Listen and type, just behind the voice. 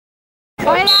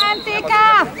Hajrá, MTK!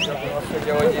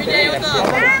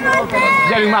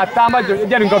 Gyerünk már, támadj,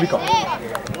 gyerünk Gabika!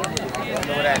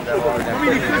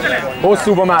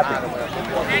 Hosszúba Máté!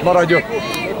 Maradj ott!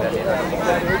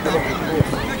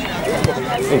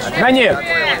 És menjél!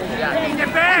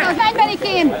 Az menj,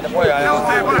 Berikém!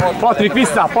 Patrik,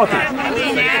 vissza, Patrik!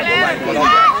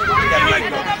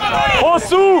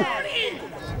 Hosszú!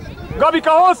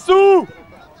 Gabika, hosszú!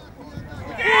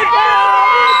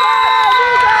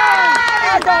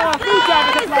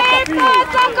 Szép volt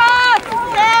szakadt!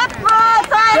 Szép volt,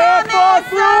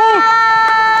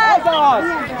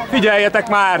 Figyeljetek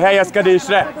már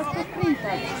helyezkedésre!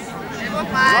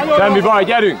 Semmi baj,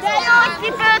 gyerünk!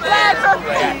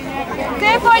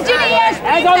 Szép volt, Gini, ilyesmi!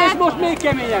 Ez az, és most még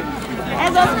keményebb!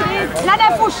 Ez az, le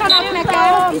ne fussanak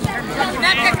nekem!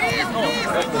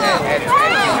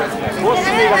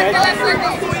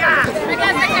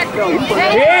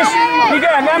 És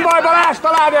igen, nem baj Balázs,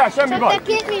 találd el, semmi baj!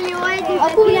 2 millió egy.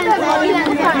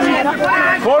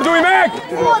 Fordulj meg!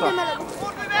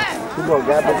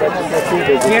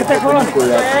 Értek valamit?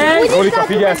 Rolika,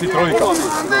 figyelsz itt, Rolika!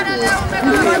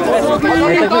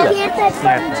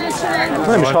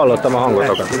 Nem is hallottam a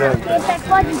hangotokat.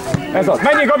 Ez az,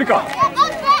 menjél Gabika!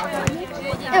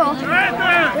 Jó.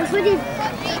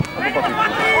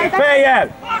 Fejjel!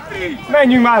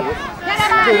 Menjünk már!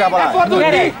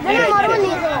 Gyere!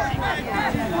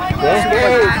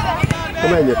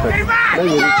 Menjetek!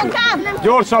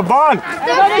 Gyorsabban!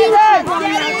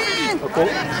 Akkor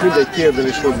mindegy kérdel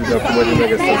és hozz ide, akkor majd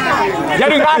megeszem.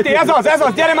 Gyerünk Máté, ez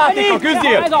az, gyere Mátéka,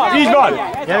 küzdjél! Így van!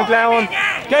 Gyerünk Leon!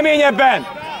 Keményebben!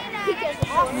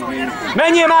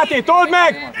 Menjél Máté, told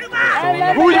meg!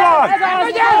 Úgy van!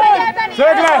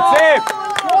 Szöglet, szép!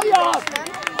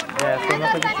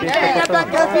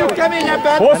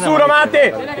 Hosszúra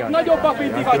Máté! Nagyobbak,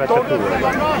 mint ti vagytok!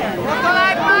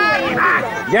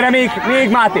 Gyere még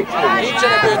Máté!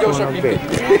 Nincsenek olyan gyorsak, mint ti!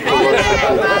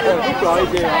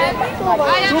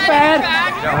 Szuper!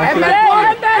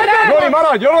 Roli,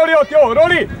 maradj! Roli ott, jó!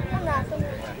 Roli!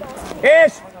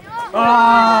 És...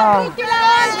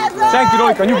 Senki,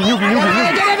 Rolika, nyugi!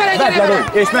 Vedd le, Roli!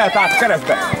 És mehet át a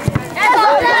keresztbe!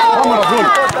 Hamarabb, Roli!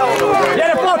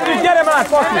 Gyere Patrik, gyere már,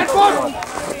 Patrik!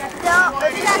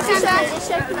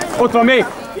 Ott van még!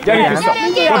 Gyerünk vissza!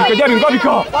 Gabika, gyerünk,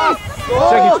 Gabika!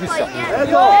 Segíts vissza!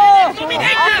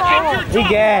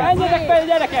 Igen! Menjetek fel,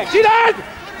 gyerekek! Csináld!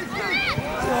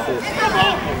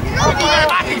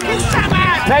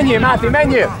 Menjél, Máté,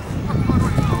 menjél!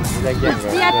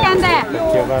 Sietkende!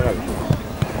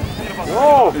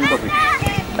 Jó!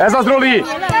 Ez az, Roli!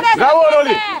 Bravo,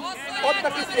 Roli! Ott a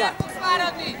Krisztián!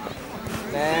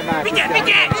 Figyelj!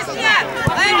 Krisztián!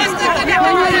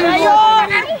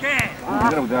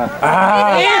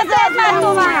 Érzed már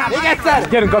tovább! Még egyszer!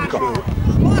 Gyerünk, Gabika!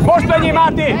 Most menjél,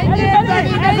 Máté!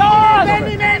 Ez az!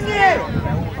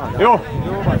 Jó!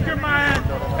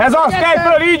 Ez az, kelj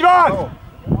föl, így van!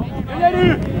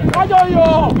 Gyerünk! Nagyon jó!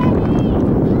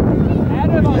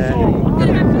 Erről van szó!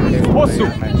 Hosszú!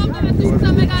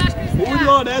 Úgy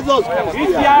van, ez az!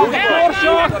 Krisztián,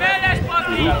 gyorsak!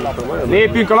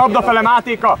 Lépjünk a labda fele,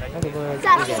 Mátéka!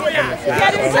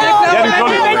 Gyerünk,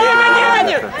 Roli!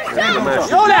 Menjél!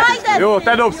 Jó lesz! Jó,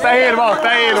 te dobsz, fehér van,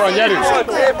 gyerünk!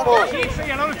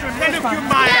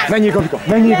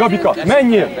 Menjél, Gabika,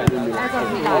 menjél!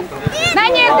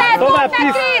 Menjél te, tovább,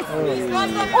 Krisz!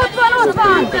 Ott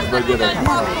van!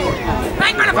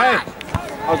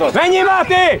 Menjél,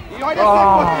 Máté!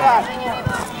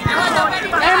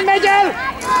 Nem megy el!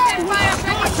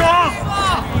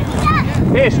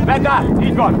 És vedd át,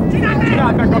 így van!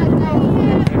 Csináld meg, Gabika!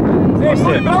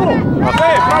 Szép, bravo!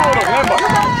 Szép, bravo, Roli, nem van!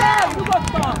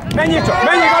 Menjél csak,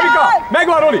 menjél, Gabika!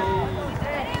 Megvan, Roli!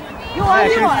 Jó!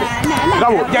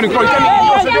 Bravo, gyerünk, Roli,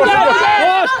 gyorsan!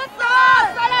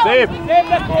 Szép! Szép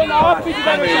lett volna, hadd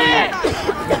figyelj!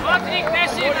 Patrik,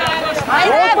 tessék rános!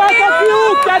 Ott van a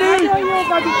fiúk, gyerünk!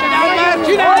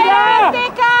 Csinálja!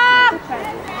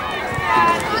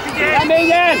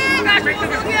 Keményen!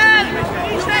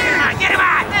 Gyere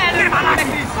már! Gyere már!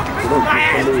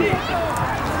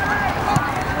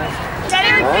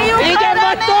 Gyerünk, fiúk! Igen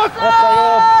vagytok!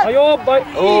 A jobb!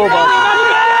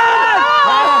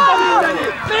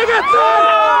 Még egyszer!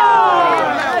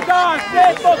 Ez az!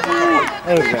 Szép fokú!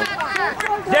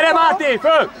 Gyere, Máté,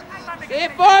 föl!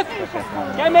 Szép volt!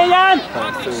 Keményen!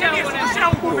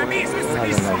 Sehol, mert mész vissza!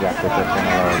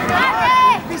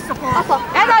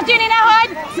 Ez az, Gini, ne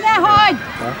hagyd! Ne hagyd!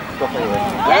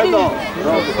 Gyerünk!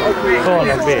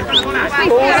 Szolnok B.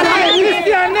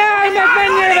 Krisztián, ne állj meg,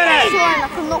 menjél vele!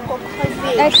 Szolnak a nokok, hogy B.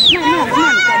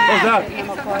 Hozzá!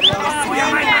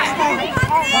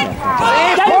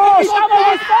 Gyerünk is,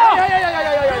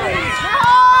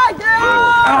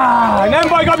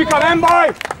 baj, Gabika, nem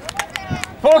baj!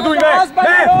 Fordulj meg!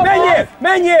 Menjél!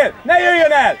 Menjél! Ne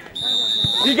jöjjön el!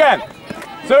 Igen!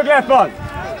 Szöglet van!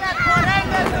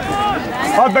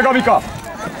 Add be, Gabika!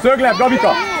 Szöglet,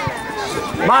 Gabika!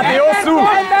 Máté, hosszú!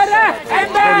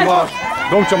 Ember!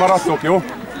 Domcsa, maradszok, jó?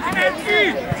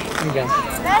 Igen.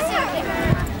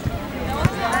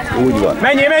 Úgy van.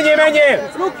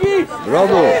 Menjél! Luki!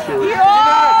 Bravo!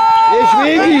 És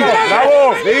végig!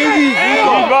 Bravo! Végig!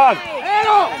 Így van!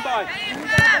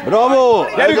 Bravo!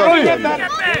 Gyerünk, Roli!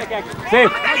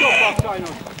 Szép!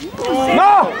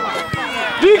 Na!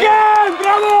 Igen!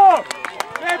 Bravo!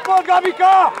 Szép volt,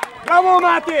 Gabika! Bravo,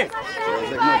 Máté!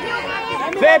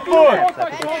 Szép volt!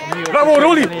 Bravo,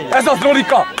 Roli! Ez az,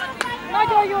 Rolika!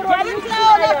 Nagyon jó, Roli! Gyerünk le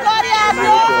oda,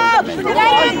 karjából!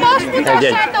 Gyerünk, most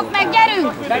mutassátok meg,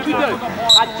 gyerünk!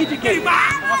 Hát kicsikét!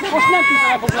 Most nem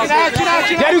tudsz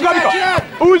elfoglalkozni! Gyerünk, Gabika!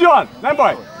 Úgy van! Nem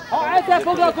baj! Ha ezzel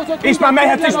foglalkozott... És már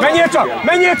mehetsz is! Menjél csak!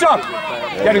 Menjél csak!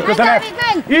 Gyerünk közelebb!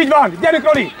 Így van! Gyerünk,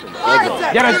 Roli!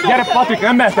 Gyere, Patrik!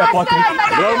 Nem mehet el, Patrik!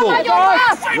 Bravo!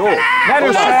 Jó! Ne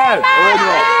rössz el!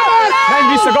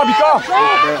 Menj vissza, Gabika!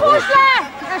 Húzd le!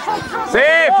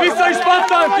 Szép! Vissza is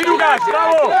pattant! Kirúgás!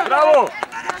 Bravo!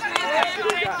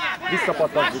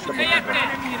 Visszapattant!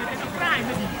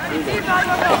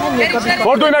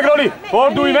 Fordulj meg, Roli!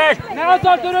 Fordulj meg! Ne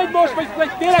azzal törődj most, vagy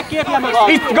tényleg kérlem magad!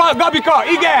 Itt, Gabika!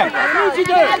 Igen! Nincs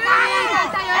idő!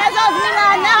 Ez az,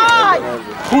 Milán, ne hagyd!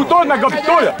 Hú, told meg, Gabi,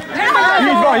 tolja!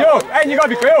 Így van, jó! Ennyi,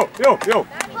 Gabika, jó!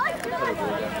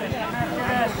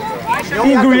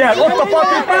 Indulj el! Ott a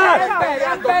Patrik már!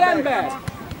 Ember!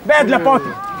 Vedd le,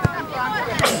 Patrik!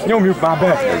 Nyomjuk már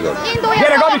be!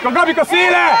 Gyere, Gabika,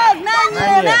 széle!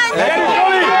 Menjél! Gyerünk,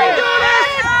 Roli!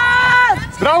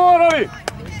 Bravo, Roli!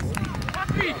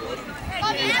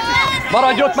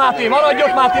 Maradj ott, Máté!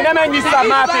 Ne menj vissza,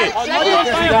 Máté!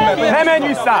 Ne menj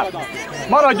vissza!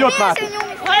 Maradj ott, Máté!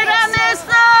 Hajrá,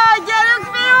 Mészöly! Gyerünk,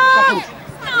 fiúk!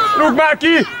 Rúgd már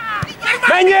ki!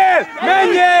 Menjél!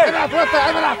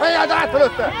 Emelá, fejjel át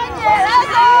fölötte!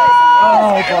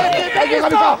 Menjél,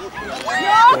 Gabika!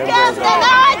 Jó kezdte,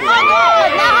 ne hagyd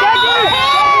magad! Ne hagyd!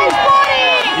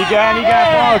 Igen,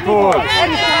 falt volt!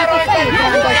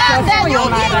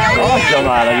 Adja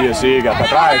már a hülyeséget, hát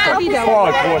rájöttek,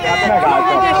 falt volt, hát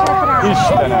megálltak.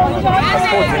 Istenem, ez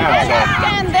foci nem szar.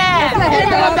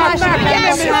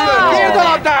 Kérd a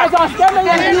labdát! Ez az,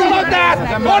 keményen a labdát!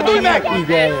 Fordulj meg!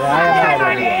 Igen,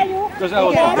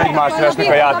 egymásra esnek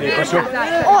a játékosok.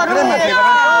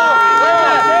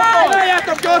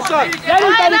 Csináljátok gyorsan!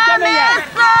 Gyerünk pedig keményen!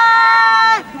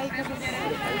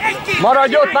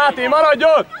 Maradj ott, Máté, maradj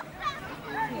ott!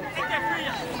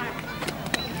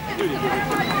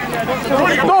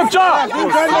 Domcsa!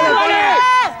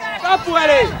 Kapu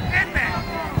elé!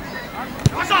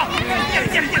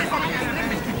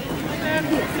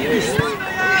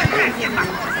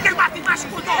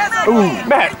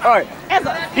 Mehet!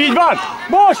 Így van!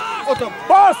 Most!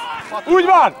 Passz! Úgy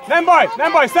van!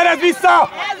 Nem baj! Szerezd vissza!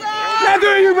 Ne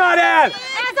dőljünk már el! Ez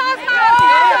az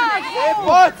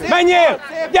már! Menjél!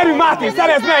 Gyerünk, Máté,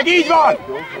 szerezd meg! Így van!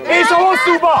 És a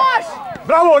hosszúba!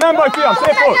 Bravo, nem baj, fiam,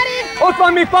 szép volt! Ott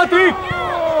van még Patrik!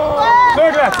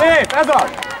 Szöglet, szép, ez az!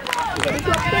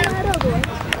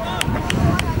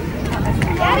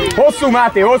 Hosszú,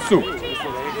 Máté, hosszú!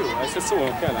 Ezt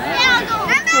szólnak kell,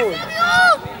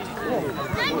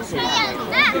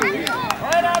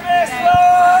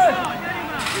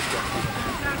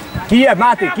 Kijebb,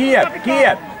 Máté,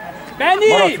 kijebb!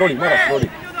 Benni! Maradsz, Roli!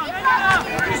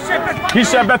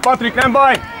 Kisebbet, Patrik, nem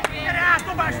baj!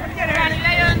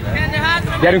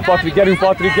 Gyerünk, Patrik!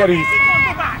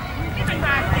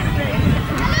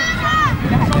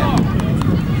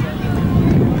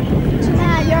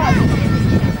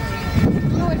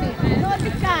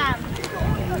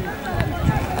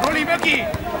 Roli mögé!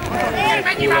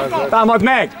 Mennyivel van? Támad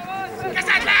meg!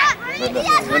 Kezed le!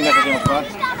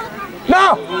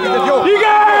 Na!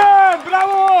 Igen!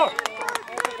 Bravo!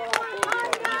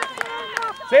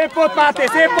 Szép volt, Máté,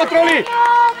 szép volt, Roli!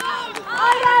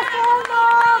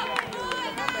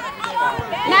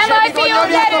 Nem vagy, fiúk,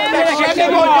 gyerünk!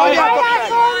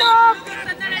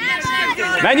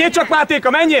 Menjél csak, Mátéka,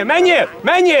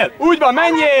 menjél! Úgy van,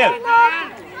 menjél!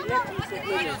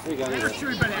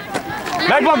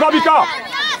 Megvan, Gabika!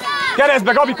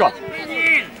 Keresztbe, Gabika!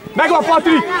 Megvan,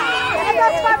 Patrik!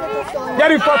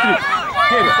 Gyerünk, Patrik!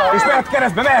 Kérjük, és mehet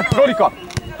keresztbe, mehet, Rolika!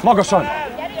 Magasan!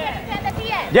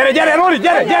 Gyere, Roli,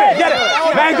 gyere!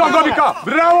 Megvan, Gabika!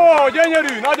 Bravo,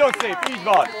 gyönyörű, nagyon szép, így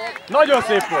van! Nagyon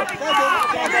szép volt!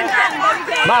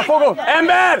 Már fogod!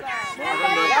 Ember!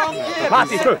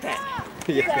 Máté, föl!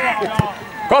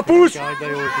 Kapus!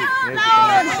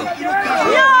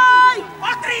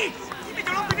 Patrik!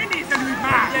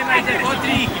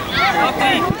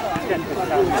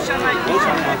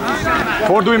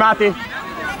 Fordulj, Máté!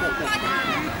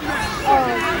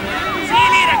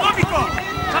 Szélére, Gabika!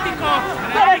 Gabika!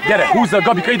 Gyere, húzza a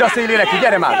Gabika ide a szélére ki,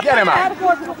 gyere már, gyere már!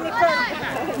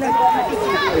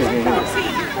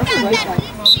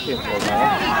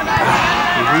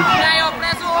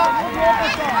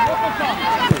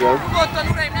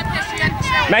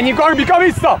 Menjünk, Gabika,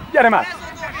 vissza! Gyere már!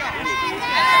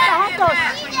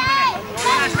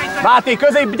 Máté,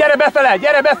 közép, gyere befele,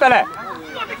 gyere befele!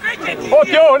 Ott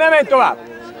jó, ne menj tovább!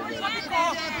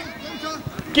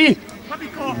 Ki?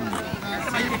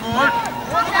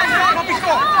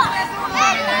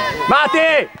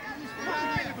 Máté!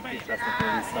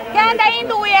 Kende,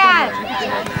 indulj el!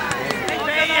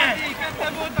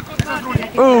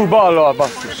 Ballal,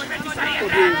 basszus!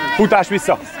 Futás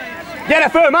vissza! Gyere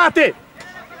föl, Máté!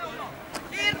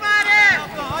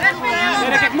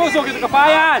 Gyerekek, mozogjatok a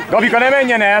pályán! Gabika, ne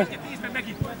menjen el!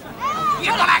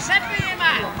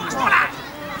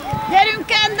 Gyerünk,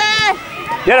 Kende!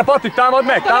 Gyere, Patrik, támad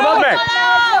meg, támad meg!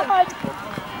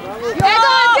 Ez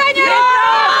a gyönyörű!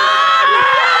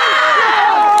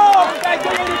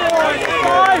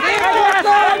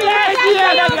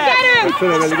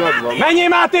 Menjél,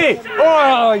 Máté!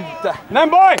 Nem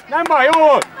baj, nem baj, jó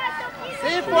volt!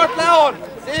 Szép volt, Leon!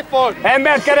 Szép volt!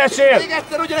 Embert keresél! Még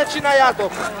egyszer ugyanezt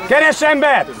csináljátok! Keress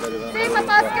embert! Szép a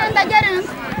pasz, Kende, gyerünk!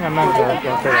 Nem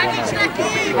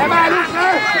állunk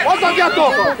le!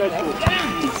 Mozogjatok!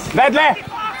 Vedd le!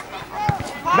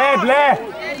 Vedd le!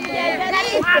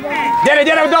 Gyere,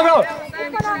 gyere, Dagol!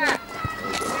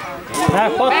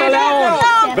 Megfogta Leon!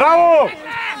 Bravo!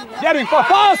 Gyerünk,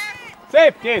 passz!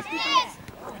 Szép, kész!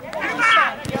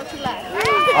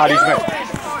 Állítsd meg!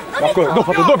 Akkor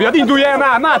dobhatod, dobjad, indulj el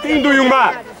már! Máté, induljunk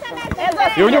már!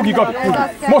 Jó, nyugi, Gabi!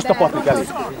 Most a Patrik elé!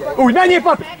 Úgy, menjél,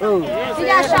 Patrik!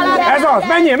 Ez az,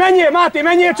 menjél, menjél, Máté,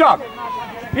 menjél csak!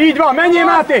 Így van, menjél,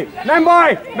 Máté! Nem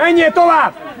baj, menjél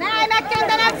tovább! Ne állj meg,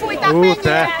 Kende, nem fújtak,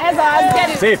 menjél! Ez az,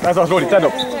 gyerünk! Szép, ez az, Zoli, te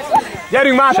dobsz!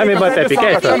 Gyerünk, Máté! Semmi baj, Pepi,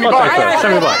 kezd fel,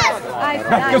 semmi baj!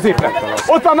 Meg, középre!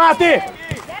 Ott van, Máté!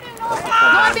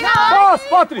 Passz,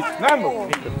 Patrik! Nem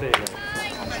volt!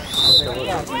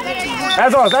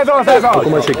 Ez az, ez az, ez az! Akkor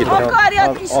majd segítem.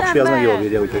 Akarjad, kis Aksi az meg jól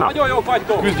bírja, úgyhogy... Nagyon jó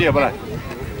vagytok! Küzdjél, Balázs!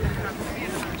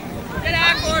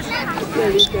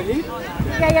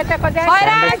 Figyeljetek az első!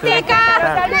 Hajrá, MTK!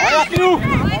 Hajrá, fiúk!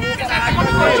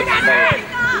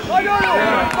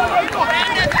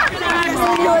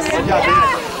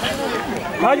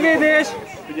 Nagy védés!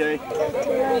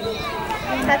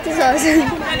 Hát ez az.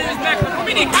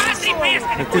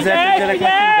 A 17 gyerek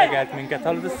megidegelt minket,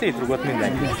 hallod, ez szétrugott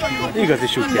mindenki. Igazi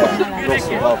sukjál.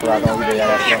 Rosszul kalkuláltam ide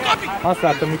járásra. Azt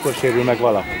láttam, mikor sérül meg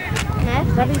valaki.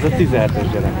 Ez a 17-es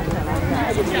gyerek.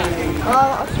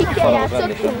 A kikkel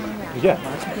játszottunk? Ugye?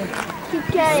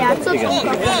 Kikkel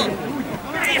játszottunk?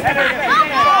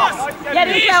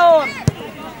 Gyerünk, Leon!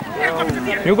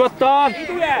 Nyugodtan!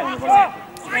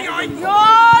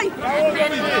 Jaj!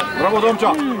 Bravo,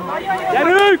 Domcsa!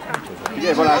 Gyerünk!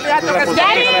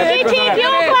 Gyerünk, kicsit,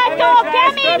 jók vagytok,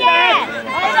 keményen!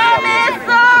 Hajrá,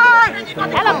 Mészöly!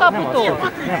 El a kaputól!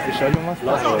 Nem is adjam azt,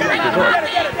 tudod?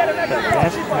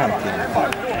 Ezt nem kéne.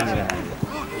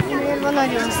 Miért van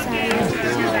nagyon szállás?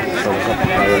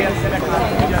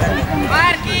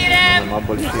 Már kérem! Nem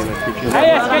abból is élet kicsit.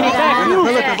 Helyezkedjetek!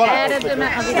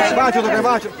 Váltsatok le,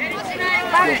 váltsatok!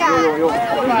 Jó.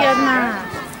 Ugyad már!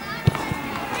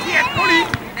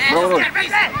 Jó!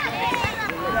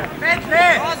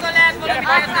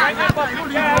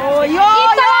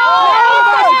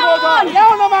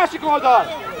 Leon a másik oldal!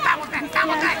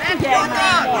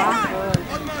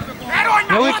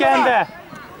 Jó weekende!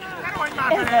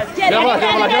 Gyere,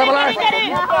 Balázs!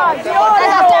 jó,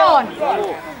 ez a Leon!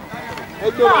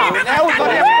 Ne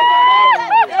udvarjatok!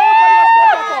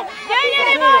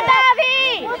 Gyönyörű volt,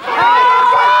 Dávid!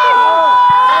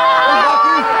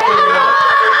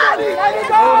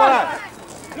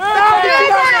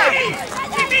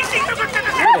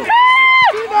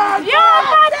 Jó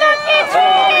vagytok,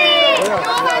 kicsi!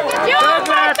 Jó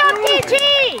vagytok, kicsi!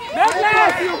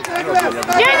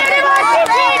 Gyönyörű volt,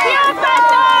 kicsi! Jó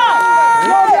vagytok!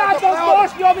 Nyomjátok,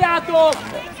 most nyomjátok!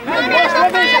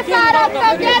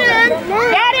 Elszáradtak, gyerünk!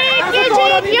 Gyerünk,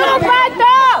 kicsit! Jó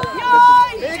vagytok!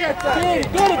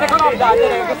 Kéritek a labdát,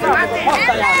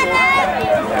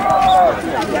 használjátok!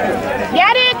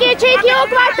 Gyerünk, kicsit! Jók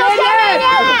vagytok,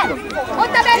 keményen!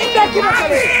 Ott a belé! Ez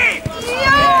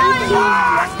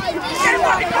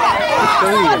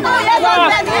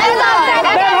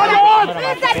az!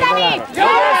 Visszateni!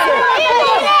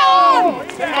 Indulj, Leon!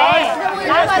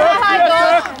 Ne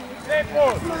hagyod!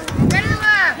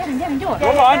 Jó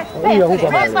van? Újabb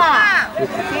húzom.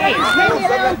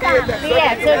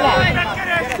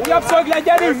 Újabb szöglet,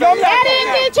 gyerünk, nyomjátok!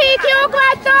 Gyerünk kicsit, jók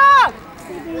vagytok!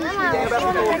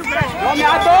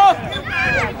 Nyomjátok!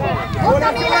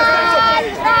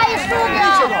 Rá is rúgja!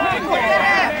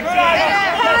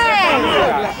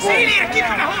 Szélére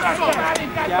kifele hozzon!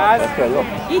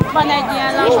 Itt van egy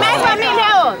ilyen labda. És megvan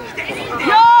Millió!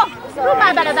 Jó!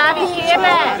 Rúgd bele, Dávid,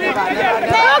 kérlek!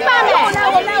 Rúgd be!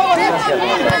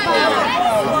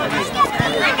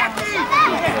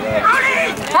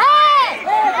 Hey!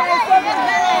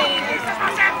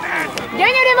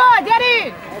 Gyönyörű volt,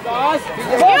 gyerünk!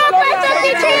 Jók vagytok,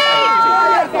 kicsi!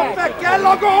 Meg kell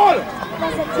a gól!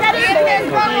 Gyerünk!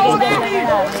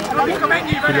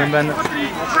 Különben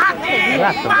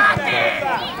láttam,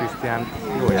 Krisztián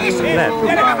jó játszott. Lehet,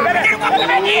 hogy láttam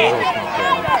én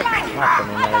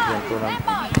már egy ilyen tőlem.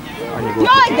 Annyi gólt.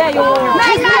 Jaj, de jó!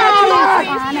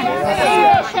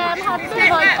 Sem, hát tu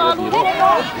vagy alul.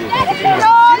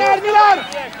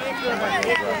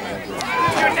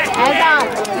 Ez az!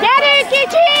 Gyerünk,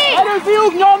 kicsi! Gyerünk,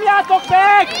 fiúk, nyomjátok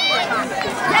meg!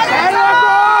 Erre a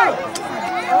gól!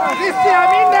 Krisztián,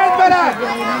 mindent bele!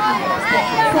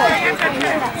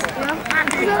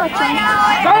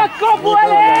 Veled kapu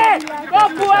elé!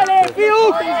 Kapu elé,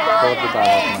 fiúk!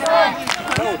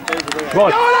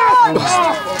 Gól!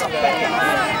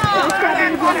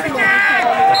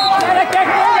 Gyerekek,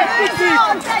 még egy picit!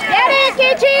 Gyerünk,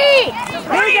 kicsi!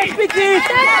 Még egy picit!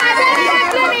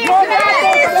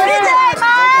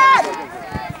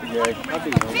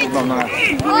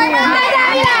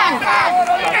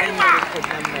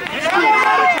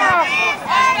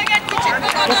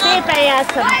 Szépen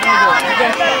játszanak.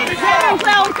 Gyerünk,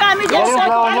 Leonkám, ügyesek!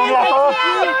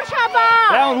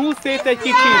 Leon, húzz szét egy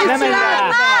kicsit, nem menj rá!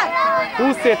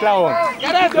 Húzz szét, Leon!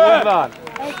 Gyere, van!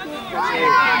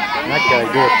 Meg kell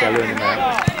egy gólt kell lőni, mert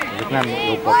ezek nem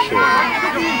lophat sőt.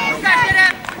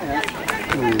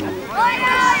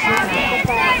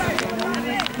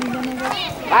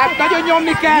 Hát nagyon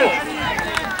nyomni kell!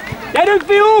 Gyerünk,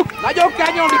 fiúk! Nagyon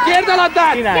kell nyomni, kérd a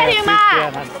labdát! Gyerünk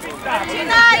már!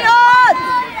 Csinálod!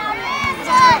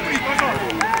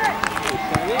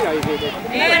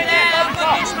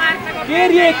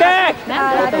 Kérjétek!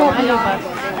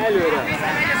 Előre!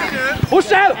 Húss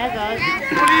el!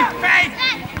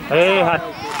 Hát...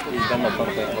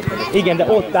 Igen, de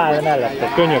ott áll mellette,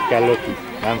 könyökkel löki.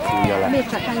 Nem fújja le.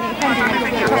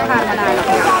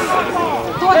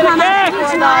 Gyerekek!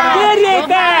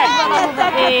 Kérjétek!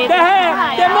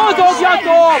 De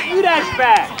mozogjatok!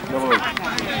 Üresbe!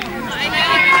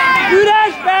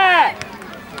 Üresbe!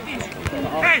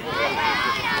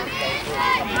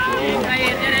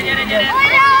 Gyere!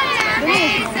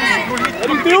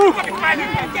 Gyerünk, fiúk!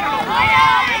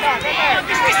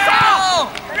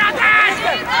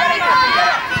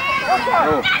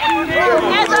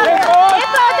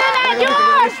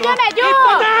 Gyöme, gyors!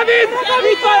 Dávid!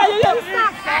 Itt van!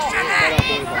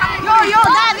 Jó,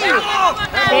 Dávid!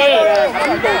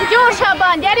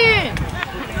 Gyorsabban, gyerünk!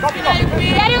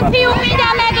 Gyerünk, fiúk,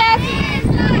 mindjárt meg lesz!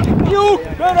 Fiúk!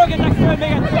 Pörögjetek föl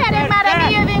még egy! Gyerünk már, hogy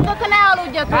mi jövünk, ott ne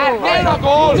aludjatok! Fél a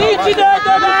gól! Nincs idő,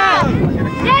 Döme!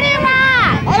 Gyerünk már!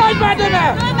 Haladj már,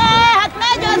 Döme! Döme, hát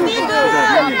megy az idő!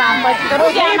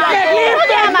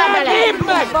 Rúgjál már bele! Lép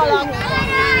meg!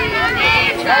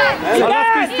 Szalasz,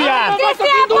 Krisztián!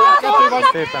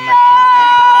 Szépen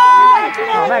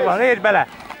megcsináltam. Na, megvan, lépj bele!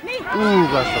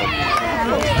 Gaszol!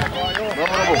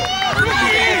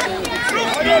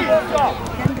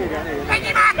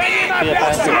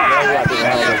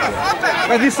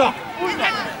 Menj vissza!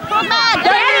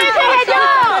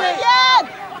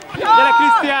 Gyere,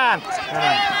 Krisztián!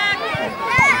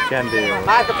 Kendé jó.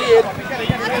 Hát a tiéd!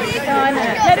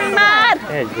 Gyerünk már!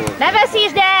 Egy gólt. Ne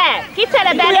veszítsd el!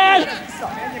 Kicele belé!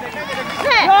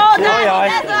 Jó, Jaj.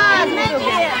 ez az!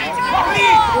 Menjél!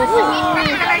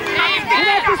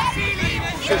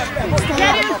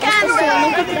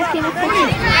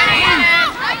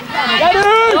 Gyerünk,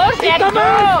 Gyerünk! Itt a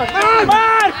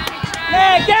Már!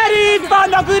 Ne, gyere, itt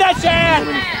vannak üresen!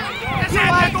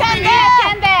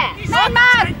 Csendbe! Mondd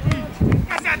már!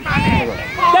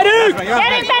 Gyerünk!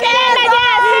 Gyerünk, Benni, nem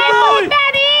megyél! Szép volt,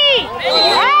 Benni!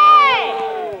 Hey!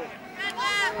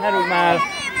 Ne rúgj már!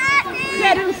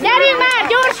 Gyerünk már,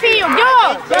 gyors fiúk,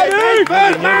 gyors! Gyerünk!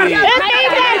 5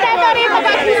 métert arrébb a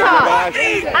vissza!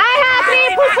 Állj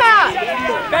hátrébb, 20!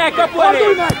 Be, kapu elé!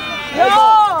 Jó!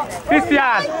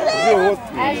 Krisztián! Jó!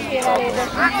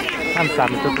 Nem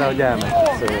számított rá, hogy elmegy.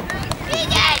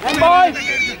 Nem baj!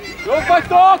 Jók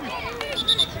vagytok!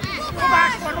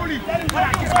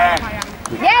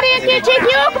 Gyerünk kicsit,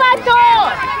 jók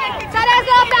vagytok! Szerezz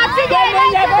labdát, figyelj!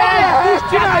 Is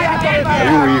csináljátok!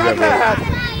 Jó íze volt.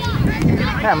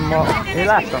 Nem, ma én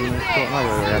láttam, hogy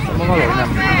nagyon jól játszom, ma valahogy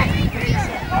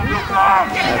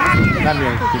nem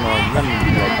jön ki ma, nem jön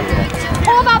ki.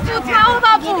 Hova futsz már,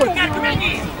 hova futsz?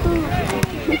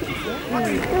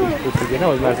 Futsz, ugye,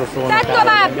 nehogy már ez a Szolnok. Tedd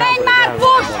tovább, menj már,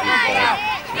 fuss!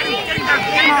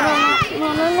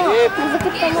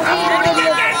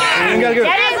 Gergő!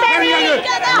 Gyerünk, Benni!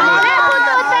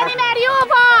 Lefutod, Benni, mert jó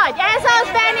vagy! Ez az,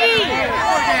 Benni!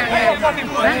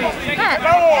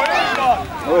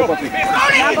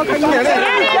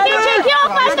 Gyerünk, kicsik,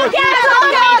 jók vagytok, játszol!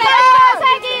 Mit vagy az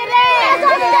egérre?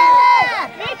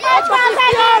 Mit vagy az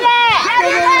egérre?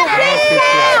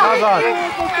 Azaz!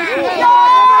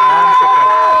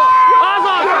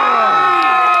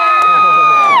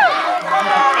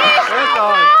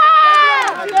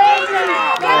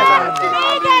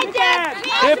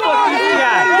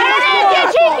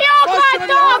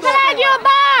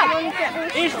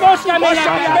 És most nem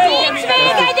nincs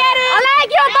még egy erő! A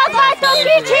legjobbak vagytok,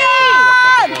 kicsi!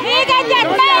 Még egyet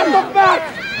ment!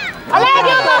 A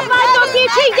legjobbak vagytok,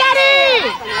 kicsi, gyerünk!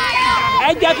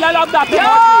 egyetlen labdát jó!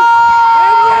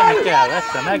 Menni kell,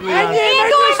 vette meg olyan.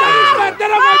 Indulj már!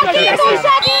 Indulj,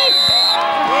 segít!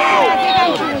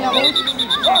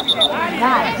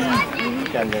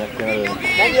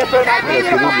 menjél föl meg! Egy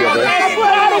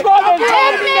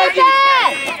méter!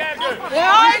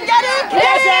 Gyerünk!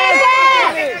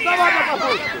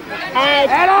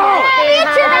 Mit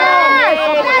csinálsz?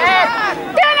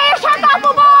 Tűnés a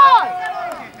kapuból!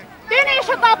 Tűnés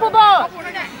a kapuból!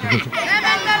 Nem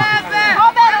menj bele ebbe!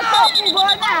 Haver a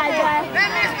kapuból, ne! Nem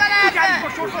mész bele ebbe!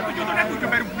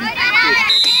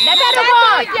 De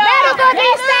berugod! Berugod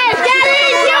vissza!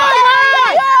 Gyerünk! Jó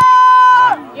vagy!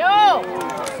 Jó!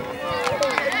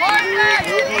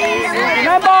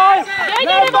 Nem baj!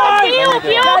 Gyönyörű volt, fiúk!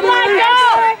 Jó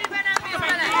vagytok!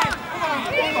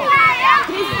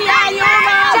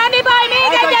 Semmi baj,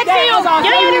 még egyet, fiúk!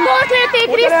 Gyönyörű gólt lőtték,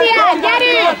 Krisztián!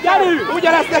 Gyerünk! Gyerünk!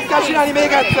 Ugyanezt kell csinálni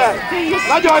még egyszer!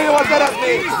 Nagyon jó az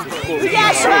eredmény!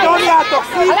 Ügyes vagy! Nyomjátok A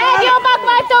szívvel! legjobbak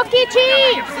vagytok, kicsi!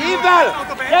 Szívvel!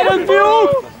 Gyerünk,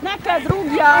 fiúk! Neked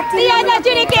rúgja! Szia, nagy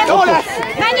Gyurikén! Jó lesz!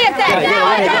 Menjél te!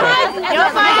 Dehogy! Jó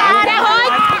vagy!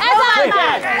 Dehogy! Ez az!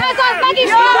 Ez az! Meg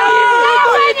is van!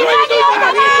 Dehogy! Legjobb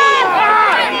a már!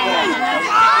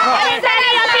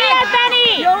 Szerelj a tiéd, Benni!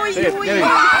 Szép, gyerünk!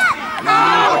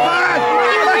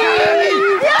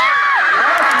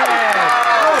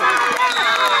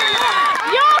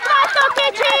 Jók vagytok,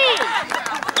 kicsi!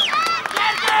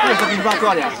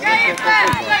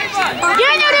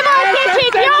 Gyönyörű volt,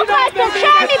 kicsik! Jók vagytok,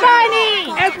 semmi baj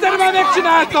nincs! Egyszer már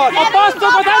megcsináltad! A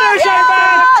passztokat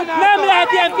erősebben! Nem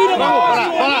lehet ilyen finoman!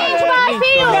 Nincs baj,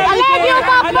 fiúk! A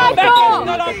legjobbak vagytok!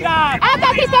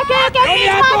 Elvetitek őket,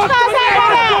 nincs macska az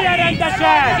emberre!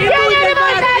 rendesen! Gyönyörű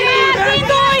volt, Benni!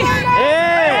 Indulj!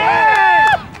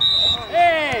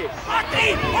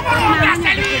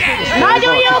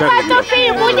 Nagyon jók vagytok,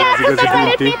 fiúk! Úgy játszotok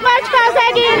velük, mint macska az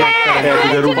egérre! Lehet,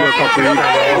 hogy rúgja a kapuit,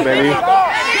 a Benni.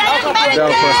 De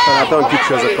akkor aztán hát olyan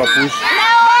kicsi az a kapus.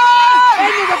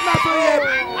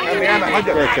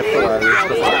 El kell találni.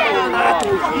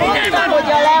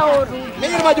 Hogy a Leó rúg.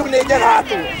 Miért vagyunk négyen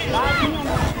hátul?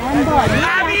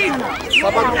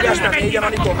 Szabadrúgásnak négyen,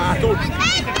 Anikó hátul.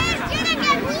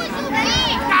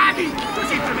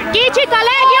 Kicsik, a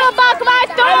legjobbak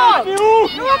vagytok!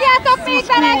 Rúgjátok még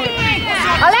be nekik!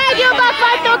 A legjobbak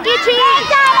vagytok, kicsi!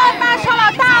 Támad máshol,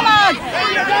 támad!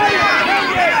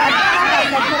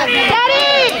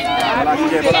 Gyerünk!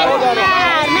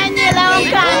 Menjél le,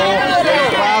 Ankán!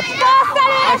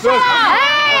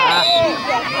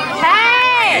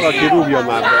 Hey! Valaki rúgja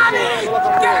már be.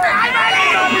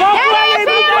 Gyerünk,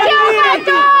 fiúk, jók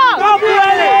vagytok! Kapu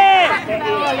elé!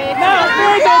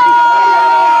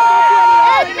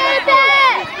 Egy méter!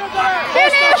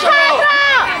 Tűnés hátra!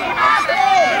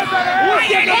 Húzd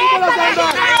ki a kapuból az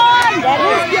ember!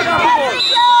 Húzd ki a kapuból!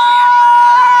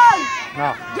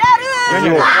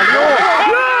 Jó.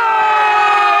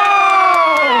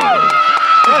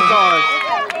 Ez az!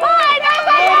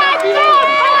 Bajnokok vagytok!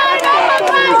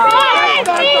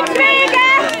 Nincs vége!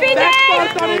 Figyelj!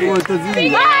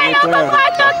 Bajnokok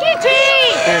vagytok, kicsi!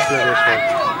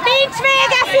 Nincs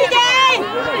vége, figyelj!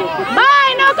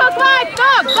 Bajnokok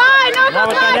vagytok!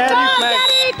 Bajnokok vagytok!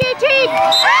 Gyerünk, kicsik!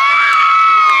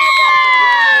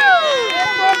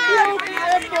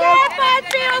 Szép volt,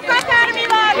 fiúk, akármi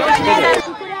van!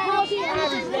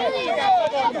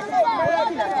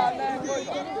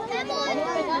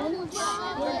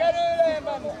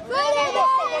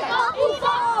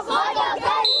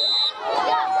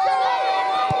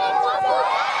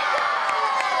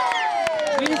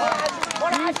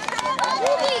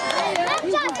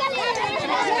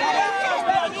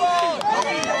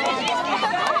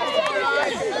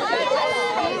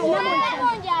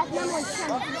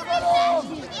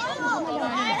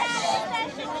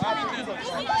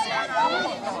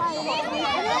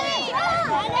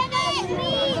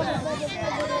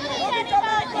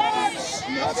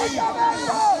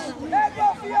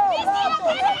 Megvan, fiam!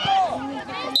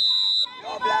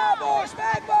 Jobb lábos,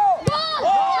 megvan!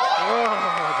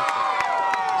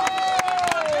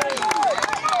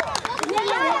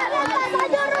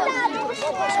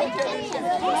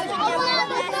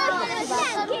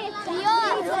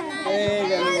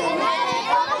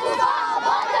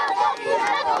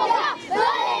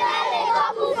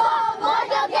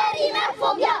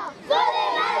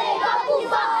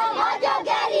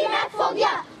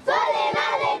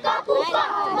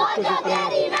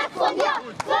 Geri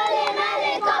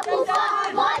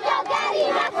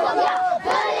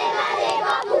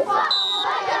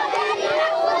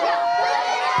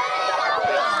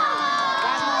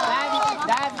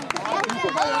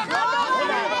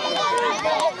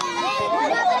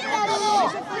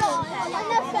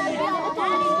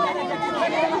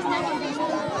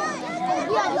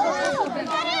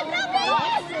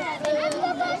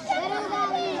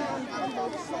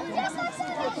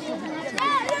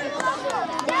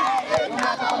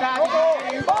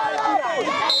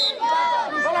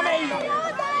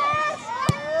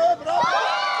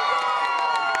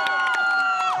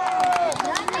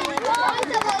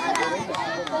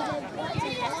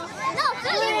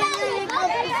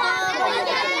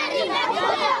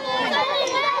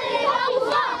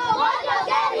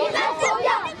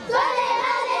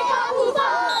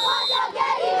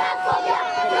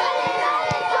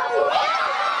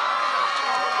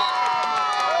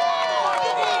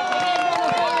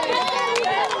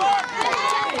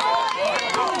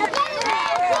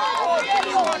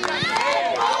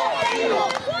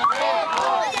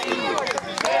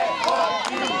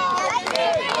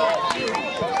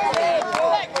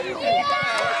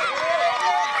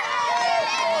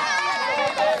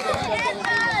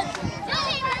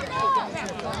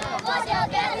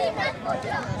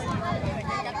megfogja!